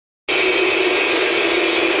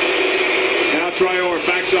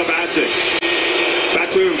backs up Asic.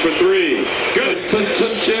 Batum for three. Good.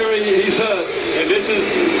 Tunçeri, he's hurt. And this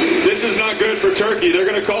is not good for Turkey. They're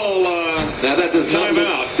going to call now that does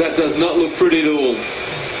timeout. That does not look pretty at all.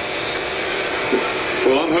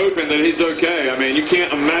 Well, I'm hoping that he's okay. I mean, you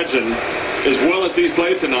can't imagine, as well as he's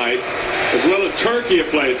played tonight, as well as Turkey have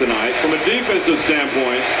played tonight, from a defensive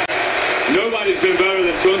standpoint, nobody's been better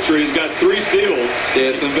than Tunçeri. He's got 3 steals.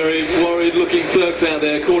 Yeah, some very worried-looking Turks out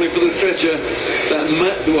there calling for the stretcher.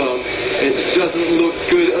 Well, it doesn't look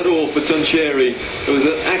good at all for Tunçeri. It was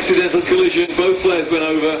an accidental collision. Both players went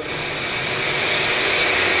over.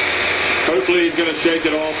 Hopefully he's going to shake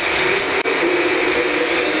it off.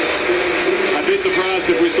 I'd be surprised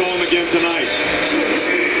if we saw him again tonight.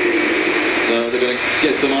 No, they're going to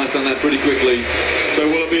get some ice on that pretty quickly. So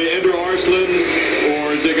will it be Ender Arslan,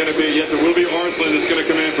 or is it going to be, yes, it will be Arslan that's going to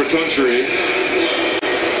come in for Tunçeri.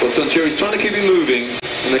 Well, Tunçeri's trying to keep him moving,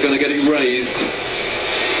 and they're going to get it raised.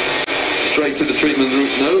 Straight to the treatment room.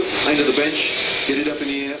 No, into the bench. Get it up in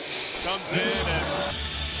the air. Comes in and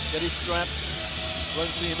get it strapped.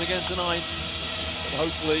 Won't see him again tonight, but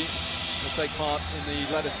hopefully he'll take part in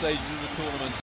the latter stages of the tournament.